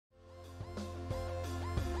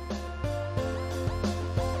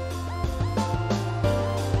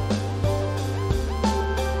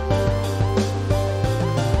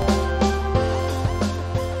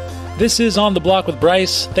This is On the Block with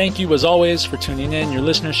Bryce. Thank you, as always, for tuning in. Your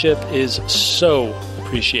listenership is so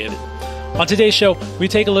appreciated. On today's show, we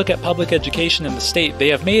take a look at public education in the state. They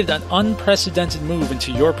have made an unprecedented move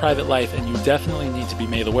into your private life, and you definitely need to be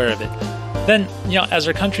made aware of it. Then, as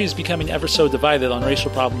our country is becoming ever so divided on racial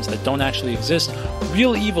problems that don't actually exist,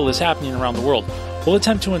 real evil is happening around the world. We'll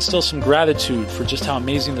attempt to instill some gratitude for just how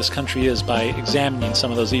amazing this country is by examining some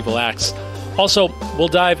of those evil acts. Also, we'll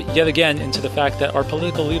dive yet again into the fact that our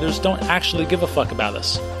political leaders don't actually give a fuck about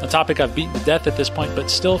us. A topic I've beaten to death at this point,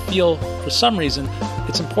 but still feel, for some reason,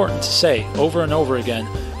 it's important to say over and over again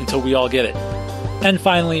until we all get it. And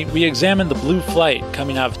finally, we examine the blue flight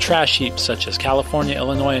coming out of trash heaps such as California,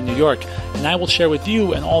 Illinois, and New York, and I will share with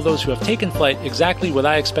you and all those who have taken flight exactly what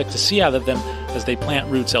I expect to see out of them as they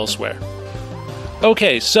plant roots elsewhere.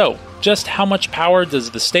 Okay, so just how much power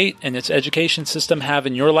does the state and its education system have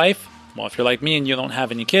in your life? Well, if you're like me and you don't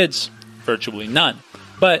have any kids, virtually none.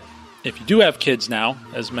 But if you do have kids now,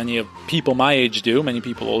 as many of people my age do, many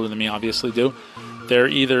people older than me obviously do, they're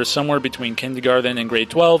either somewhere between kindergarten and grade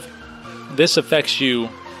 12. This affects you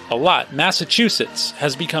a lot. Massachusetts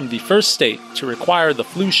has become the first state to require the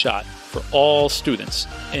flu shot for all students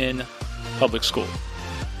in public school.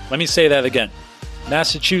 Let me say that again.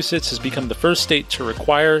 Massachusetts has become the first state to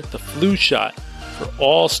require the flu shot for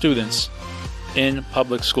all students in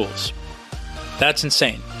public schools. That's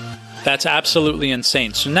insane. That's absolutely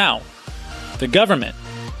insane. So now, the government,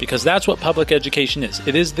 because that's what public education is.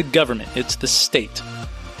 It is the government. It's the state.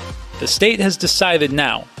 The state has decided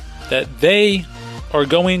now that they are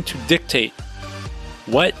going to dictate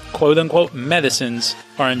what quote-unquote medicines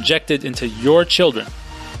are injected into your children.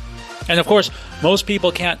 And of course, most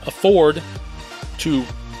people can't afford to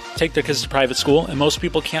take their kids to private school, and most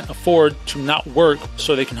people can't afford to not work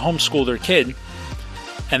so they can homeschool their kid.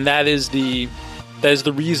 And that is the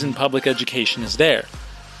reason public education is there.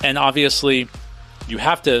 And obviously, you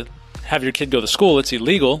have to have your kid go to school. It's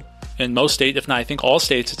illegal in most states, if not I think all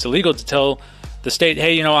states, it's illegal to tell the state,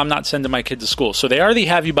 hey, I'm not sending my kid to school. So they already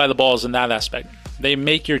have you by the balls in that aspect. They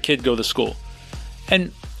make your kid go to school.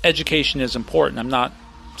 And education is important. I'm not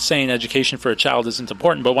saying education for a child isn't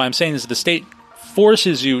important, but what I'm saying is the state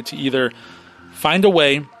forces you to either find a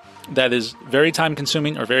way that is very time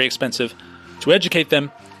consuming or very expensive to educate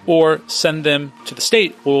them, or send them to the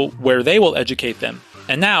state where they will educate them.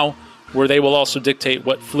 And now, where they will also dictate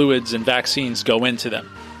what fluids and vaccines go into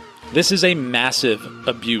them. This is a massive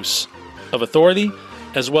abuse of authority,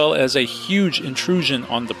 as well as a huge intrusion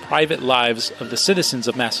on the private lives of the citizens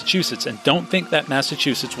of Massachusetts. And don't think that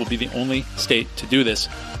Massachusetts will be the only state to do this.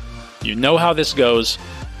 You know how this goes.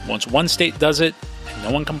 Once one state does it, and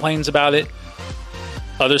no one complains about it,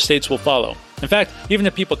 other states will follow. In fact, even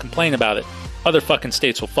if people complain about it, other fucking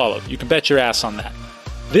states will follow. You can bet your ass on that.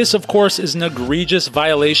 This, of course, is an egregious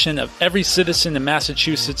violation of every citizen in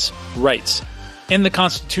Massachusetts' rights. In the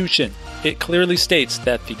Constitution, it clearly states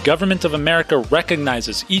that the government of America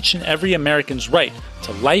recognizes each and every American's right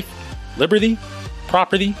to life, liberty,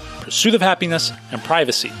 property, pursuit of happiness, and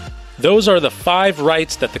privacy. Those are the 5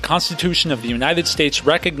 rights that the Constitution of the United States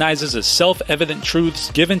recognizes as self-evident truths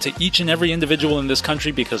given to each and every individual in this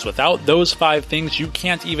country, because without those 5 things, you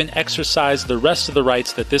can't even exercise the rest of the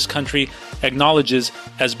rights that this country acknowledges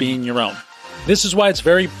as being your own. This is why it's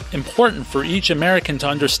very important for each American to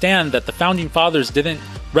understand that the Founding Fathers didn't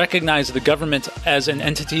recognize the government as an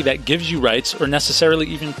entity that gives you rights or necessarily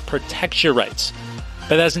even protects your rights,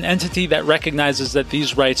 but as an entity that recognizes that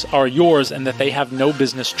these rights are yours and that they have no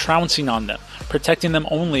business trouncing on them, protecting them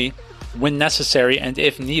only when necessary and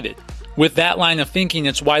if needed. With that line of thinking,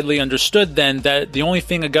 it's widely understood then that the only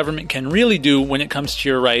thing a government can really do when it comes to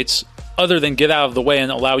your rights, other than get out of the way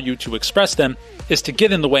and allow you to express them, is to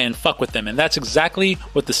get in the way and fuck with them. And that's exactly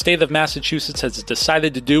what the state of Massachusetts has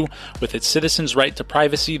decided to do with its citizens' right to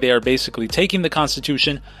privacy. They are basically taking the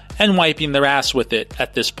Constitution and wiping their ass with it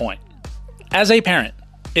at this point. As a parent,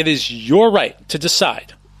 it is your right to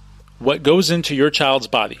decide what goes into your child's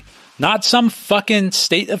body. Not some fucking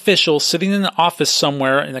state official sitting in an office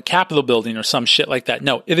somewhere in a Capitol building or some shit like that.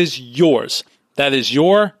 No, it is yours. That is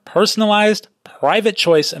your personalized, private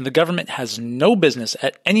choice, and the government has no business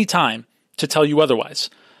at any time to tell you otherwise.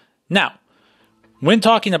 Now, when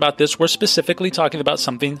talking about this, we're specifically talking about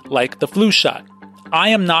something like the flu shot. I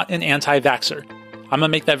am not an anti-vaxxer. I'm going to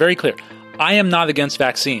make that very clear. I am not against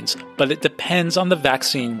vaccines, but it depends on the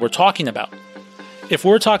vaccine we're talking about. If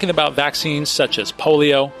we're talking about vaccines such as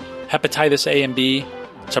polio, hepatitis A and B,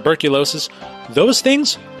 tuberculosis, those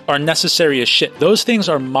things are necessary as shit. Those things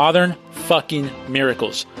are modern fucking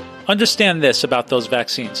miracles. Understand this about those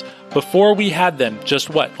vaccines. Before we had them, just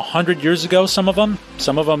 100 years ago, some of them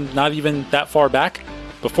not even that far back,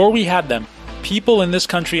 Before we had them, people in this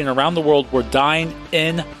country and around the world were dying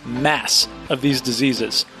en masse of these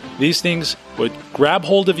diseases. These things would grab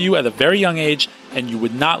hold of you at a very young age, and you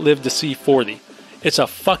would not live to see 40. It's a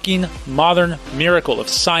fucking modern miracle of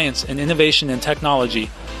science and innovation and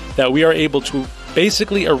technology that we are able to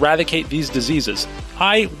basically eradicate these diseases.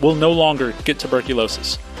 I will no longer get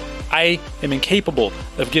tuberculosis. I am incapable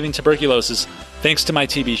of getting tuberculosis thanks to my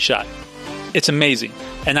TB shot. It's amazing,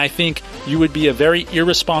 and I think you would be a very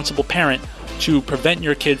irresponsible parent to prevent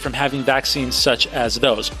your kid from having vaccines such as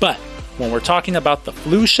those. But when we're talking about the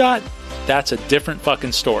flu shot, that's a different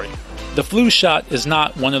fucking story. The flu shot is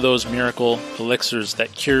not one of those miracle elixirs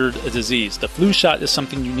that cured a disease. The flu shot is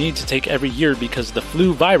something you need to take every year because the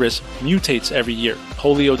flu virus mutates every year.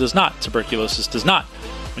 Polio does not. Tuberculosis does not.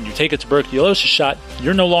 When you take a tuberculosis shot,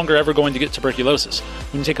 you're no longer ever going to get tuberculosis.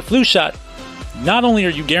 When you take a flu shot, not only are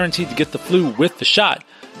you guaranteed to get the flu with the shot,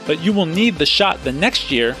 but you will need the shot the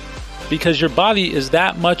next year because your body is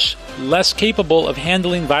that much less capable of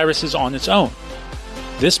handling viruses on its own.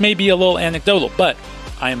 This may be a little anecdotal, but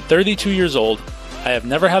I am 32 years old. I have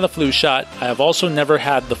never had a flu shot. I have also never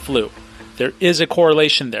had the flu. There is a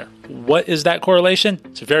correlation there. What is that correlation?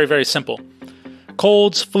 It's very, very simple.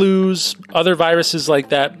 Colds, flus, other viruses like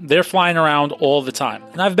that, they're flying around all the time.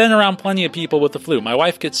 And I've been around plenty of people with the flu. My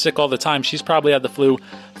wife gets sick all the time. She's probably had the flu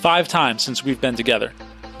 5 times since we've been together.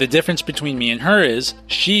 The difference between me and her is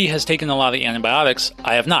she has taken a lot of antibiotics.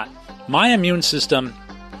 I have not. My immune system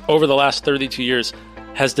over the last 32 years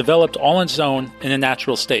has developed all on its own in a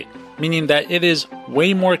natural state, meaning that it is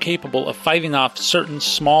way more capable of fighting off certain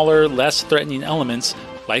smaller, less threatening elements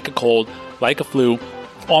like a cold, like a flu,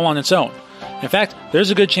 all on its own. In fact,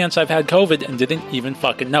 there's a good chance I've had COVID and didn't even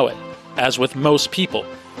fucking know it. As with most people,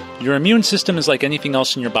 your immune system is like anything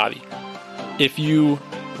else in your body. If you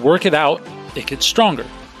work it out, it gets stronger.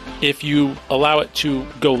 If you allow it to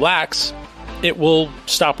go lax, it will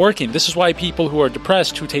stop working. This is why people who are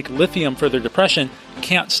depressed, who take lithium for their depression,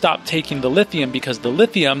 can't stop taking the lithium because the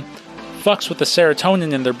lithium fucks with the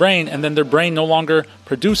serotonin in their brain, and then their brain no longer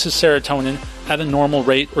produces serotonin at a normal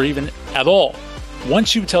rate or even at all.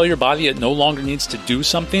 Once you tell your body it no longer needs to do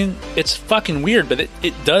something, it's fucking weird, but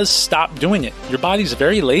it does stop doing it. Your body's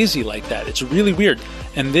very lazy like that. It's really weird.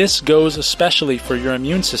 And this goes especially for your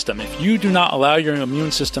immune system. If you do not allow your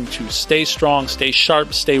immune system to stay strong, stay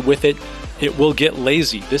sharp, stay with it, it will get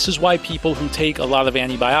lazy. This is why people who take a lot of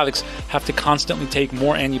antibiotics have to constantly take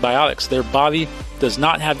more antibiotics. Their body does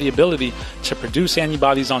not have the ability to produce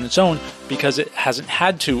antibodies on its own because it hasn't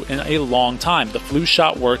had to in a long time. The flu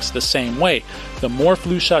shot works the same way. The more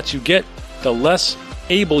flu shots you get, the less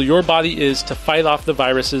able your body is to fight off the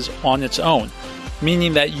viruses on its own,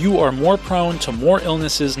 meaning that you are more prone to more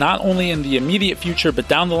illnesses, not only in the immediate future, but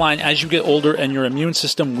down the line as you get older and your immune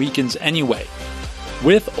system weakens anyway.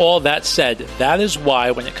 With all that said, that is why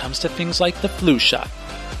when it comes to things like the flu shot,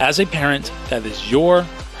 as a parent, that is your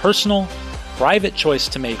personal, private choice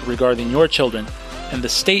to make regarding your children, and the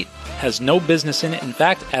state has no business in it. In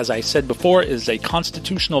fact, as I said before, it is a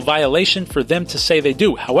constitutional violation for them to say they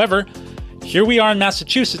do. However, here we are in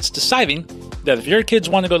Massachusetts deciding that if your kids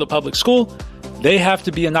want to go to public school, they have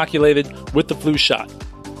to be inoculated with the flu shot.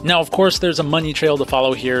 Now, of course, there's a money trail to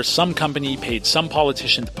follow here. Some company paid some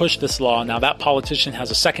politician to push this law. Now, that politician has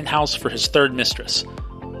a second house for his third mistress.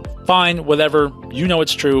 Fine, whatever. You know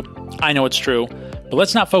it's true. I know it's true. But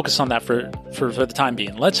let's not focus on that for the time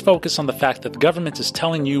being. Let's focus on the fact that the government is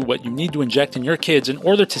telling you what you need to inject in your kids in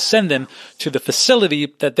order to send them to the facility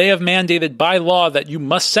that they have mandated by law that you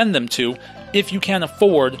must send them to if you can't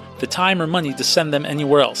afford the time or money to send them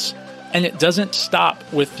anywhere else. And it doesn't stop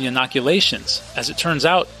with the inoculations. As it turns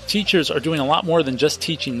out, teachers are doing a lot more than just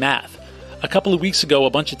teaching math. A couple of weeks ago, a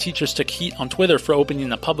bunch of teachers took heat on Twitter for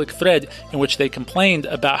opening a public thread in which they complained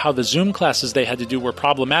about how the Zoom classes they had to do were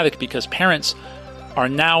problematic because parents are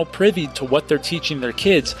now privy to what they're teaching their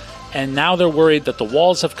kids, and now they're worried that the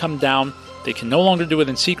walls have come down. They can no longer do it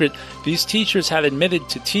in secret. These teachers had admitted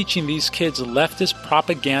to teaching these kids leftist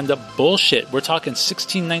propaganda bullshit. We're talking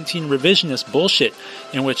 1619 revisionist bullshit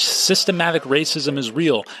in which systematic racism is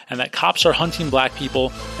real and that cops are hunting black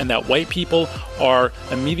people and that white people are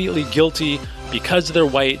immediately guilty because they're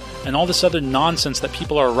white and all this other nonsense that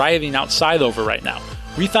people are rioting outside over right now.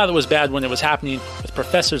 We thought it was bad when it was happening with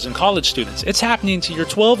professors and college students. It's happening to your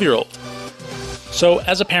 12-year-old. So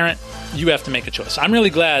as a parent, you have to make a choice. I'm really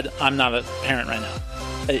glad I'm not a parent right now.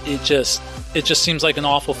 It just seems like an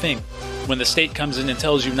awful thing when the state comes in and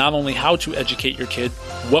tells you not only how to educate your kid,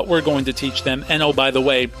 what we're going to teach them, and oh, by the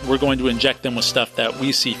way, we're going to inject them with stuff that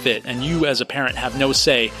we see fit. And you as a parent have no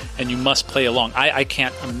say and you must play along. I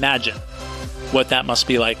can't imagine what that must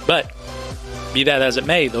be like. But Be that as it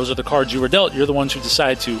may, those are the cards you were dealt. You're the ones who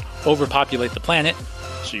decide to overpopulate the planet,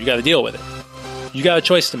 so you got to deal with it. You got a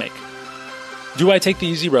choice to make. Do I take the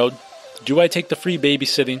easy road? Do I take the free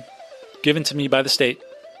babysitting given to me by the state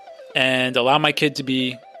and allow my kid to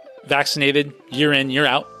be vaccinated year in, year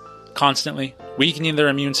out, constantly, weakening their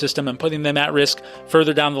immune system and putting them at risk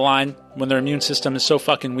further down the line when their immune system is so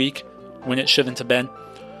fucking weak when it shouldn't have been?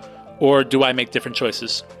 Or do I make different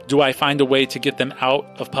choices? Do I find a way to get them out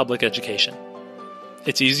of public education?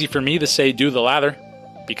 It's easy for me to say do the latter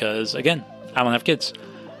because, again, I don't have kids.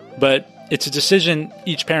 But it's a decision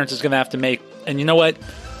each parent is going to have to make. And you know what?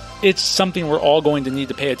 It's something we're all going to need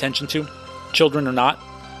to pay attention to, children or not,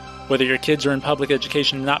 whether your kids are in public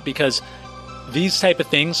education or not, because these type of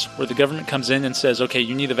things where the government comes in and says, okay,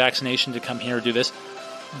 you need a vaccination to come here or do this,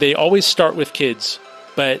 they always start with kids,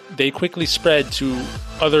 but they quickly spread to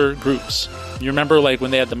other groups. You remember like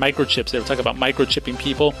when they had the microchips, they were talking about microchipping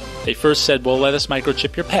people. They first said, well, let us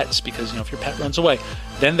microchip your pets because, if your pet runs away.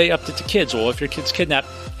 Then they upped it to kids. Well, if your kid's kidnapped,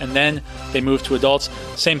 and then they moved to adults.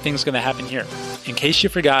 Same thing's going to happen here. In case you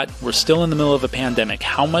forgot, we're still in the middle of a pandemic.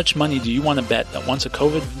 How much money do you want to bet that once a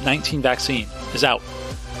COVID-19 vaccine is out,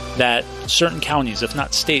 that certain counties, if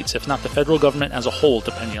not states, if not the federal government as a whole,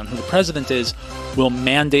 depending on who the president is, will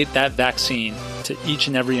mandate that vaccine to each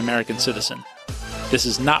and every American citizen? This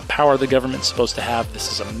is not power the government's supposed to have.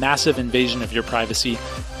 This is a massive invasion of your privacy.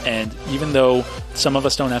 And even though some of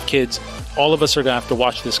us don't have kids, all of us are going to have to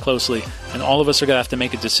watch this closely. And all of us are going to have to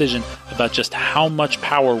make a decision about just how much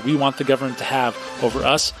power we want the government to have over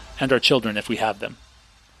us and our children if we have them.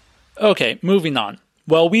 Okay, moving on.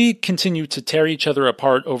 While we continue to tear each other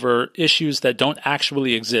apart over issues that don't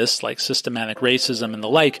actually exist, like systematic racism and the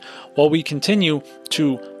like, while we continue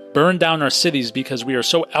to burn down our cities because we are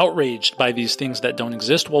so outraged by these things that don't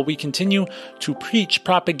exist, while we continue to preach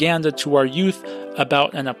propaganda to our youth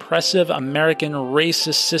about an oppressive American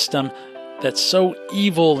racist system that's so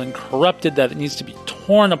evil and corrupted that it needs to be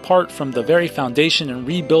torn apart from the very foundation and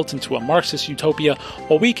rebuilt into a Marxist utopia,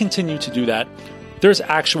 while we continue to do that, there's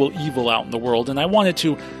actual evil out in the world. And I wanted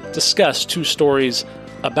to discuss two stories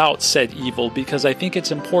about said evil because I think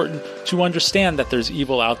it's important to understand that there's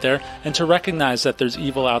evil out there and to recognize that there's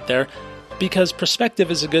evil out there, because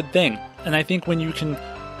perspective is a good thing. And I think when you can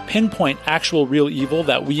pinpoint actual real evil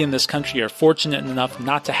that we in this country are fortunate enough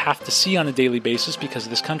not to have to see on a daily basis, because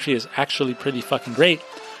this country is actually pretty fucking great,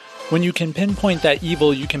 when you can pinpoint that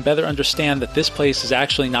evil, you can better understand that this place is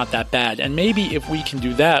actually not that bad. And maybe if we can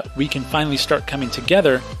do that, we can finally start coming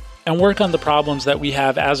together and work on the problems that we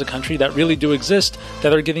have as a country that really do exist,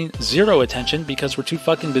 that are getting zero attention because we're too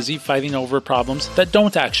fucking busy fighting over problems that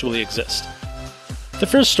don't actually exist. The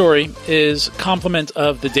first story is Complement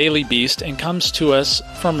of the Daily Beast and comes to us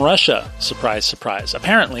from Russia. Surprise, surprise.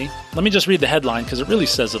 Apparently, let me just read the headline because it really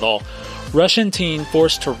says it all. Russian teen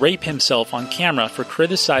forced to rape himself on camera for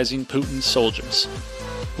criticizing Putin's soldiers.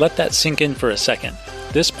 Let that sink in for a second.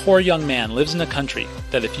 This poor young man lives in a country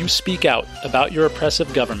that if you speak out about your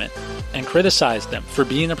oppressive government and criticize them for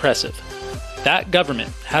being oppressive, that government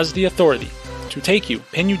has the authority to take you,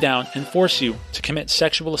 pin you down, and force you to commit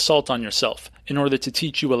sexual assault on yourself in order to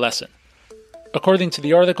teach you a lesson. According to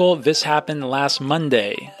the article, this happened last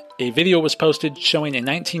Monday. A video was posted showing a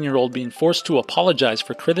 19-year-old being forced to apologize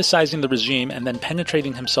for criticizing the regime and then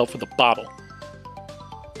penetrating himself with a bottle.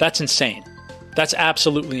 That's insane. That's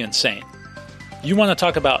absolutely insane. You want to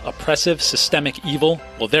talk about oppressive, systemic evil?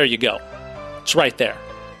 Well, there you go. It's right there.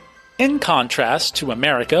 In contrast to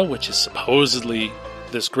America, which is supposedly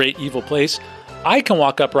this great evil place, I can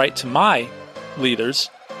walk up right to my leaders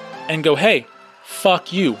and go, hey,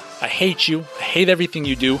 fuck you. I hate you. I hate everything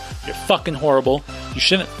you do. You're fucking horrible. You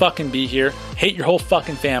shouldn't fucking be here. Hate your whole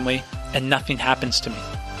fucking family. And nothing happens to me.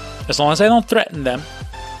 As long as I don't threaten them,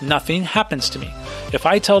 nothing happens to me. If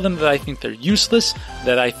I tell them that I think they're useless,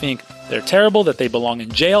 that I think they're terrible, that they belong in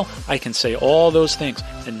jail, I can say all those things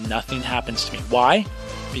and nothing happens to me. Why?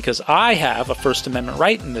 Because I have a First Amendment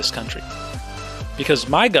right in this country. Because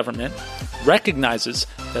my government recognizes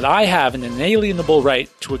that I have an inalienable right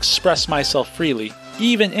to express myself freely,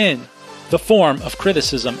 even in the form of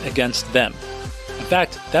criticism against them. In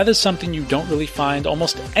fact, that is something you don't really find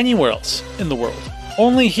almost anywhere else in the world.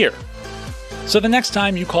 Only here. So the next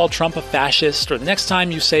time you call Trump a fascist, or the next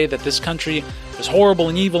time you say that this country is horrible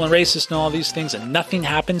and evil and racist and all these things and nothing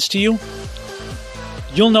happens to you,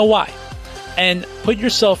 you'll know why. And put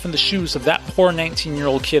yourself in the shoes of that poor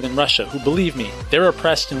 19-year-old kid in Russia who, believe me, they're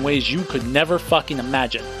oppressed in ways you could never fucking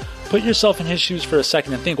imagine. Put yourself in his shoes for a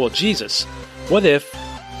second and think, well, Jesus, what if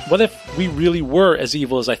we really were as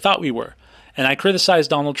evil as I thought we were? And I criticized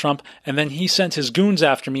Donald Trump, and then he sent his goons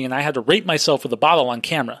after me, and I had to rape myself with a bottle on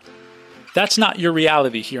camera. That's not your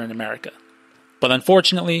reality here in America. But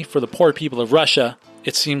unfortunately, for the poor people of Russia,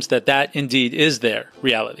 it seems that that indeed is their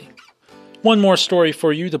reality. One more story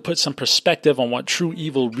for you to put some perspective on what true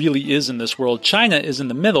evil really is in this world. China is in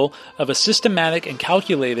the middle of a systematic and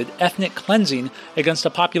calculated ethnic cleansing against a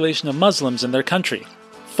population of Muslims in their country.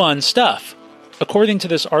 Fun stuff. According to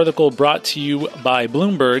this article brought to you by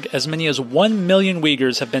Bloomberg, as many as 1 million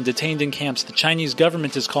Uyghurs have been detained in camps the Chinese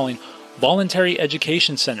government is calling voluntary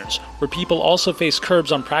education centers, where people also face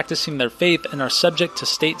curbs on practicing their faith and are subject to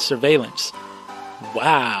state surveillance.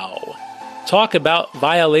 Wow. Talk about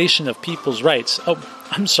violation of people's rights. Oh,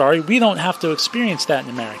 I'm sorry, we don't have to experience that in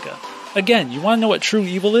America. Again, you want to know what true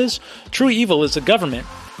evil is? True evil is the government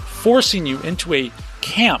forcing you into a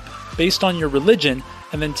camp based on your religion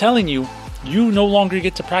and then telling you you no longer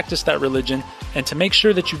get to practice that religion, and to make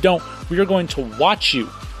sure that you don't, we are going to watch you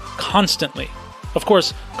constantly. Of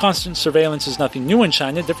course, constant surveillance is nothing new in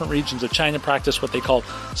China. Different regions of China practice what they call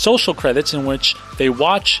social credits, in which they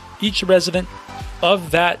watch each resident of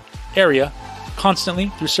that area constantly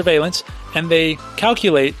through surveillance, and they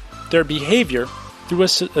calculate their behavior through a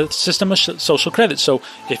system of social credit. So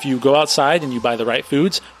if you go outside and you buy the right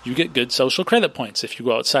foods, you get good social credit points. If you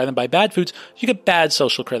go outside and buy bad foods, you get bad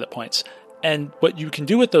social credit points. And what you can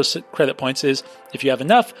do with those credit points is, if you have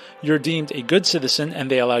enough, you're deemed a good citizen and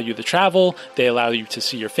they allow you to travel, they allow you to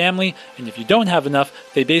see your family, and if you don't have enough,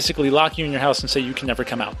 they basically lock you in your house and say you can never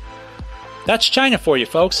come out. That's China for you,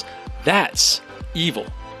 folks. That's evil.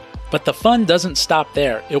 But the fun doesn't stop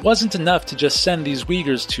there. It wasn't enough to just send these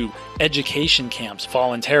Uyghurs to education camps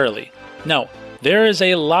voluntarily. No, there is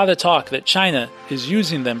a lot of talk that China is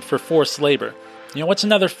using them for forced labor. You know what's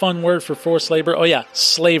another fun word for forced labor? Oh yeah,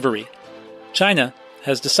 slavery. China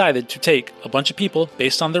has decided to take a bunch of people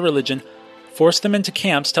based on their religion, force them into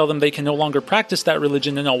camps, tell them they can no longer practice that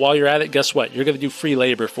religion, and while you're at it, guess what? You're going to do free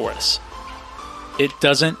labor for us. It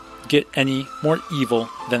doesn't get any more evil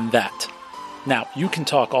than that. Now, you can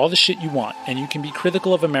talk all the shit you want, and you can be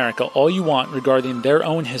critical of America all you want regarding their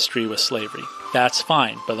own history with slavery. That's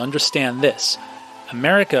fine, but understand this.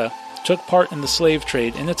 America took part in the slave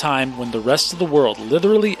trade in a time when the rest of the world,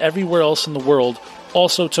 literally everywhere else in the world,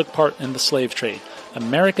 also took part in the slave trade.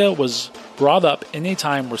 America was brought up in a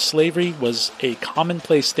time where slavery was a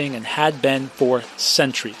commonplace thing and had been for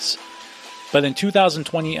centuries. But in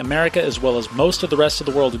 2020, America, as well as most of the rest of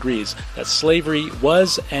the world, agrees that slavery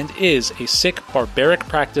was and is a sick, barbaric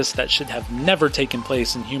practice that should have never taken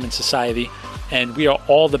place in human society, and we are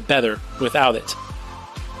all the better without it.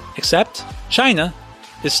 Except China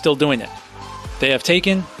is still doing it. They have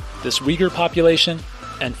taken this Uyghur population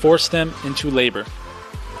and forced them into labor.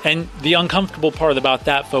 And the uncomfortable part about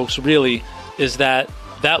that, folks, really is that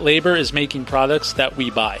that labor is making products that we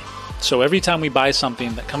buy. So every time we buy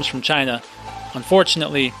something that comes from China,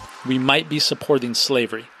 unfortunately, we might be supporting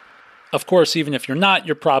slavery. Of course, even if you're not,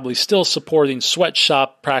 you're probably still supporting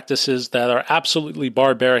sweatshop practices that are absolutely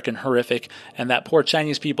barbaric and horrific, and that poor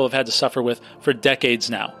Chinese people have had to suffer with for decades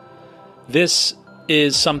now. This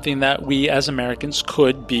is something that we as Americans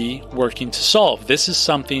could be working to solve. This is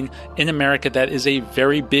something in America that is a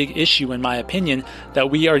very big issue, in my opinion, that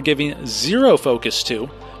we are giving zero focus to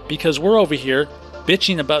because we're over here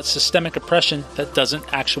bitching about systemic oppression that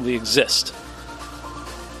doesn't actually exist.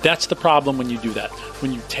 That's the problem when you do that.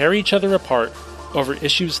 When you tear each other apart over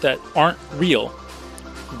issues that aren't real,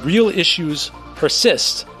 real issues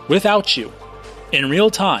persist without you in real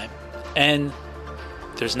time, and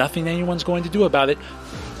there's nothing anyone's going to do about it.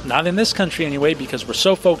 Not in this country anyway, because we're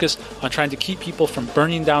so focused on trying to keep people from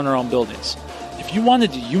burning down our own buildings. If you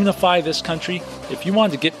wanted to unify this country, if you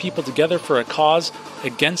wanted to get people together for a cause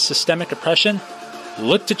against systemic oppression,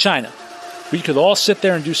 look to China. We could all sit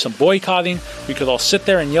there and do some boycotting. We could all sit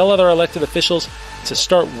there and yell at our elected officials to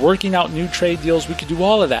start working out new trade deals. We could do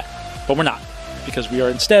all of that, but we're not, because we are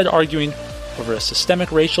instead arguing over a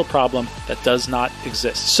systemic racial problem that does not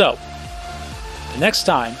exist. So, the next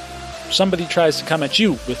time somebody tries to come at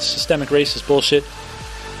you with systemic racist bullshit,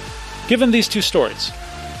 give them these two stories.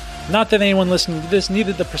 Not that anyone listening to this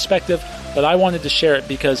needed the perspective, but I wanted to share it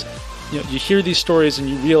because you hear these stories and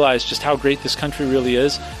you realize just how great this country really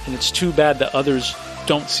is, and it's too bad that others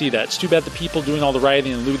don't see that. It's too bad the people doing all the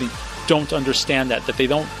rioting and looting don't understand that they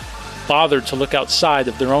don't bother to look outside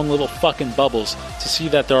of their own little fucking bubbles to see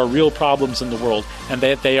that there are real problems in the world, and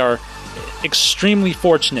that they are extremely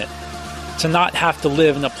fortunate to not have to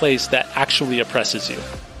live in a place that actually oppresses you.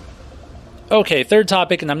 Okay, third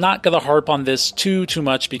topic, and I'm not going to harp on this too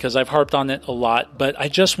much because I've harped on it a lot, but I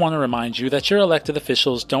just want to remind you that your elected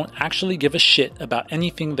officials don't actually give a shit about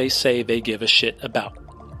anything they say they give a shit about.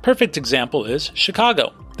 Perfect example is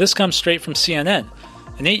Chicago. This comes straight from CNN.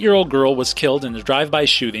 An 8-year-old girl was killed in a drive-by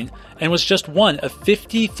shooting and was just one of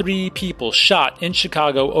 53 people shot in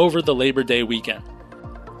Chicago over the Labor Day weekend.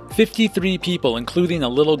 53 people, including a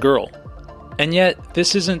little girl. And yet,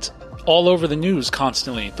 this isn't all over the news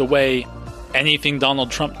constantly the way anything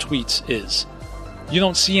Donald Trump tweets is. You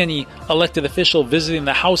don't see any elected official visiting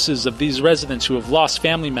the houses of these residents who have lost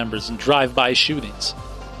family members in drive-by shootings.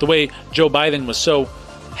 The way Joe Biden was so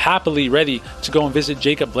happily ready to go and visit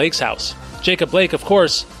Jacob Blake's house. Jacob Blake, of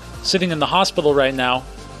course, sitting in the hospital right now,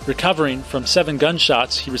 recovering from 7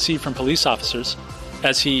 gunshots he received from police officers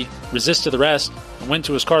as he resisted arrest and went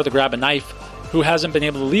to his car to grab a knife, who hasn't been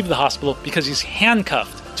able to leave the hospital because he's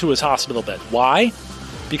handcuffed to his hospital bed. Why?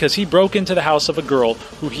 Because he broke into the house of a girl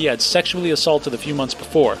who he had sexually assaulted a few months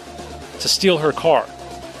before to steal her car.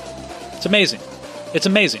 It's amazing. It's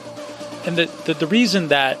amazing. And the reason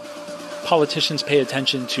that politicians pay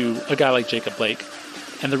attention to a guy like Jacob Blake,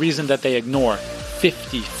 and the reason that they ignore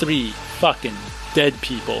 53 fucking dead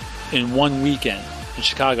people in one weekend in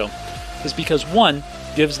Chicago, is because one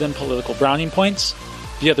gives them political browning points,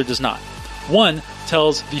 the other does not. One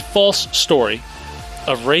tells the false story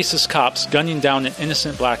of racist cops gunning down an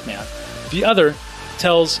innocent black man. The other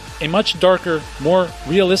tells a much darker, more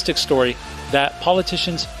realistic story that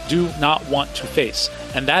politicians do not want to face,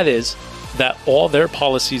 and that is that all their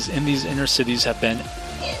policies in these inner cities have been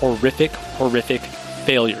horrific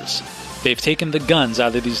failures. They've taken the guns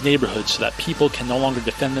out of these neighborhoods so that people can no longer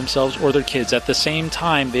defend themselves or their kids. At the same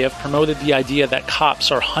time, they have promoted the idea that cops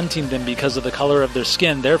are hunting them because of the color of their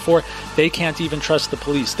skin. Therefore, they can't even trust the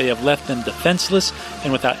police. They have left them defenseless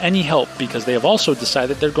and without any help because they have also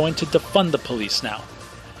decided they're going to defund the police now.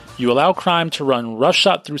 You allow crime to run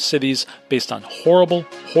roughshod through cities based on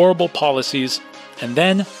horrible policies, and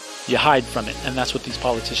then you hide from it, and that's what these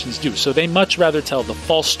politicians do. So they much rather tell the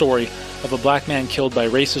false story of a black man killed by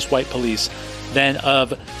racist white police than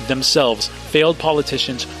of themselves, failed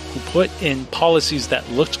politicians who put in policies that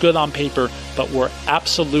looked good on paper but were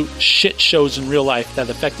absolute shit shows in real life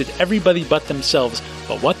that affected everybody but themselves.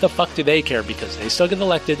 But what the fuck do they care? Because they still get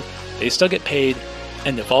elected, they still get paid,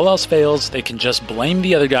 and if all else fails, they can just blame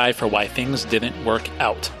the other guy for why things didn't work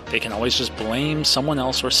out. They can always just blame someone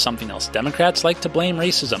else or something else. Democrats like to blame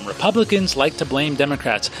racism. Republicans like to blame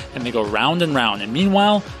Democrats, and they go round and round. And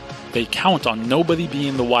meanwhile, they count on nobody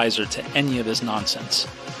being the wiser to any of this nonsense.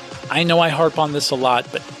 I know I harp on this a lot,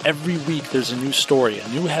 but every week there's a new story, a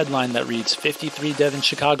new headline that reads 53 dead in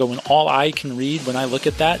Chicago, and all I can read when I look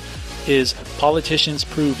at that is politicians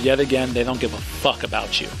prove yet again they don't give a fuck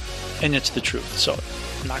about you. And it's the truth. So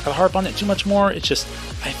I'm not going to harp on it too much more. It's just,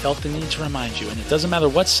 I felt the need to remind you. And it doesn't matter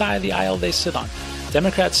what side of the aisle they sit on.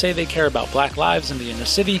 Democrats say they care about black lives in the inner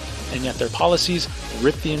city, and yet their policies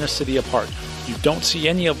rip the inner city apart. You don't see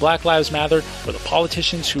any of Black Lives Matter or the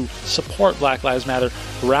politicians who support Black Lives Matter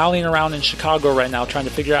rallying around in Chicago right now trying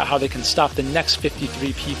to figure out how they can stop the next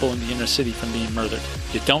 53 people in the inner city from being murdered.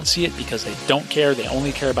 You don't see it because they don't care. They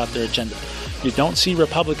only care about their agenda. You don't see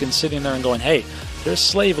Republicans sitting there and going, hey, there's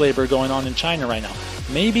slave labor going on in China right now.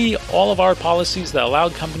 Maybe all of our policies that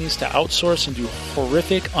allowed companies to outsource and do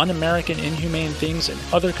horrific, un-American, inhumane things in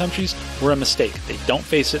other countries were a mistake. They don't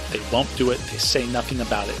face it. They won't do it. They say nothing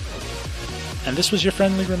about it. And this was your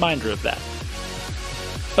friendly reminder of that.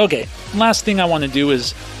 Okay, last thing I want to do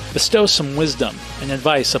is bestow some wisdom and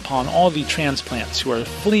advice upon all the transplants who are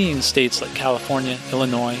fleeing states like California,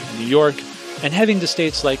 Illinois, and New York, and heading to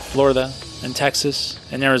states like Florida and Texas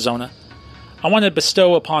and Arizona. I want to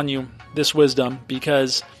bestow upon you this wisdom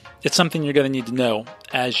because it's something you're going to need to know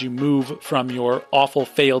as you move from your awful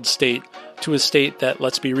failed state to a state that,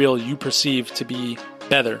 let's be real, you perceive to be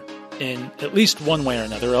better in at least one way or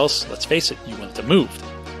another, else, let's face it, you wouldn't have moved.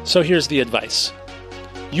 So here's the advice.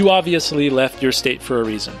 You obviously left your state for a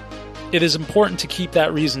reason. It is important to keep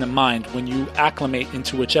that reason in mind when you acclimate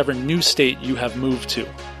into whichever new state you have moved to.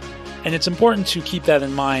 And it's important to keep that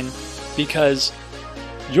in mind because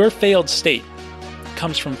your failed state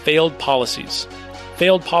comes from failed policies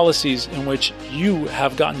in which you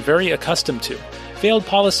have gotten very accustomed to, failed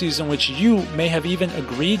policies in which you may have even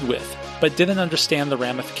agreed with, but didn't understand the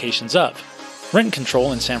ramifications of. Rent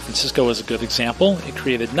control in San Francisco is a good example. It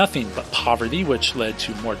created nothing but poverty, which led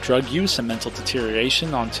to more drug use and mental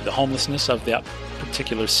deterioration onto the homelessness of that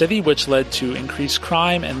particular city, which led to increased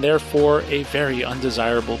crime and therefore a very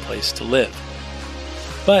undesirable place to live.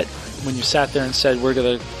 But when you sat there and said, we're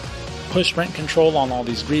going to push rent control on all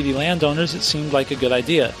these greedy landowners, it seemed like a good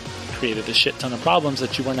idea. It created a shit ton of problems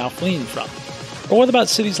that you are now fleeing from. Or what about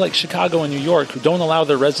cities like Chicago and New York who don't allow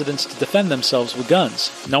their residents to defend themselves with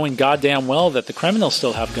guns, knowing goddamn well that the criminals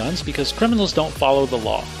still have guns because criminals don't follow the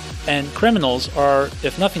law. And criminals are,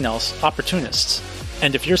 if nothing else, opportunists.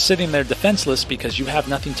 And if you're sitting there defenseless because you have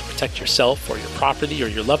nothing to protect yourself or your property or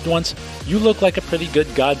your loved ones, you look like a pretty good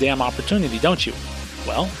goddamn opportunity, don't you?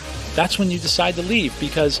 Well, that's when you decide to leave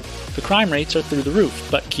because the crime rates are through the roof.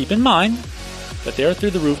 But keep in mind that they are through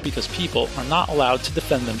the roof because people are not allowed to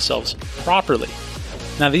defend themselves properly.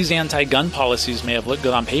 Now, these anti-gun policies may have looked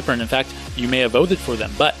good on paper, and in fact, you may have voted for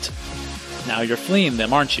them, but now you're fleeing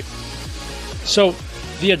them, aren't you? So,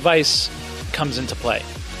 the advice comes into play.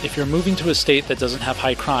 If you're moving to a state that doesn't have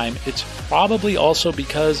high crime, it's probably also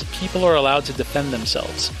because people are allowed to defend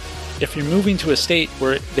themselves. If you're moving to a state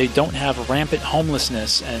where they don't have rampant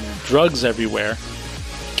homelessness and drugs everywhere,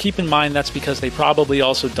 keep in mind that's because they probably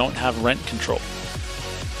also don't have rent control.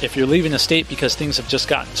 If you're leaving a state because things have just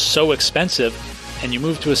gotten so expensive and you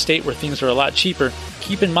move to a state where things are a lot cheaper,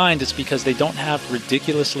 keep in mind it's because they don't have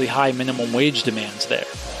ridiculously high minimum wage demands there.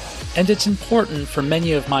 And it's important for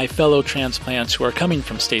many of my fellow transplants who are coming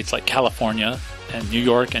from states like California and New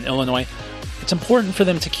York and Illinois, it's important for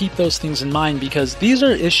them to keep those things in mind because these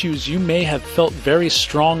are issues you may have felt very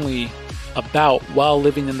strongly about while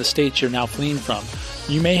living in the states you're now fleeing from.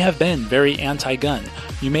 You may have been very anti-gun.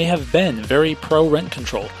 You may have been very pro-rent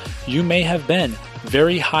control. You may have been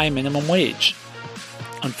very high minimum wage.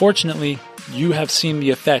 Unfortunately, you have seen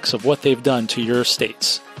the effects of what they've done to your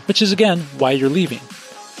states, which is again why you're leaving.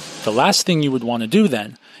 The last thing you would want to do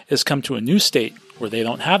then is come to a new state where they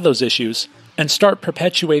don't have those issues and start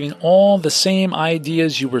perpetuating all the same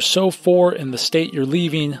ideas you were so for in the state you're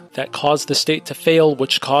leaving that caused the state to fail,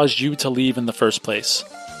 which caused you to leave in the first place.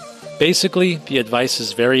 Basically, the advice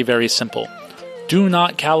is very, very simple. Do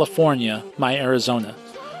not California my Arizona.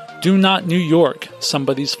 Do not New York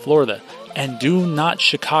somebody's Florida. And do not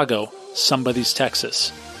Chicago somebody's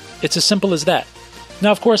Texas. It's as simple as that. Now,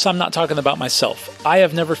 of course, I'm not talking about myself. I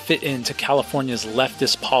have never fit into California's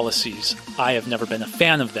leftist policies. I have never been a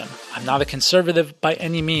fan of them. I'm not a conservative by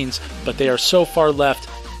any means, but they are so far left,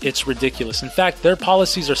 it's ridiculous. In fact, their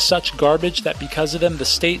policies are such garbage that because of them, the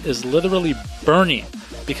state is literally burning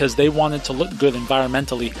because they wanted to look good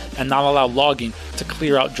environmentally and not allow logging to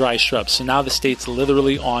clear out dry shrubs. So now the state's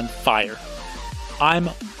literally on fire. I'm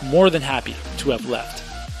more than happy to have left.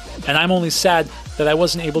 And I'm only sad that I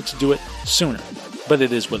wasn't able to do it sooner. But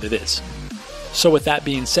it is what it is. So with that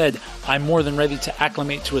being said, I'm more than ready to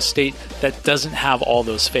acclimate to a state that doesn't have all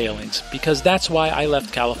those failings, because that's why I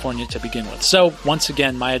left California to begin with. So once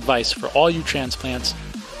again, my advice for all you transplants,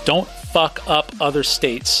 don't fuck up other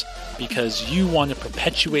states because you want to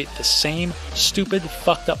perpetuate the same stupid,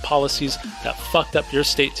 fucked up policies that fucked up your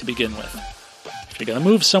state to begin with. If you're going to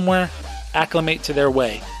move somewhere, acclimate to their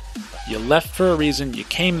way. You left for a reason, you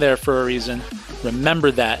came there for a reason. Remember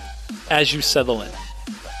that as you settle in.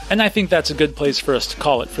 And I think that's a good place for us to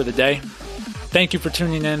call it for the day. Thank you for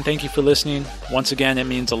tuning in. Thank you for listening. Once again, it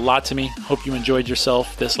means a lot to me. Hope you enjoyed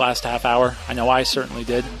yourself this last half hour. I know I certainly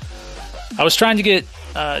did. I was trying to get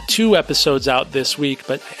 2 episodes out this week,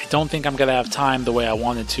 but I don't think I'm going to have time the way I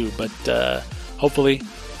wanted to. But hopefully,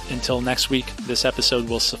 until next week, this episode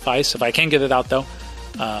will suffice. If I can get it out, though,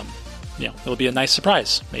 it'll be a nice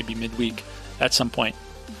surprise. Maybe midweek at some point.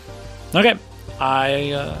 Okay,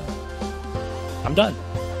 I'm done.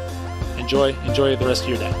 Enjoy the rest of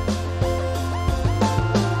your day.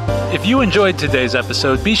 If you enjoyed today's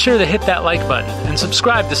episode, be sure to hit that like button and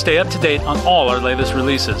subscribe to stay up to date on all our latest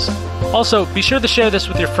releases. Also, be sure to share this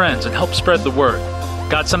with your friends and help spread the word.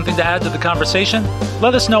 Got something to add to the conversation?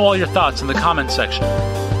 Let us know all your thoughts in the comments section.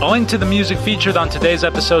 A link to the music featured on today's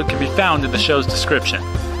episode can be found in the show's description.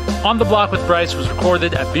 On the Block with Bryce was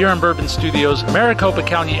recorded at Beer and Bourbon Studios, Maricopa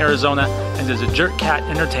County, Arizona, and is a Jerk Cat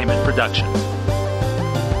Entertainment production.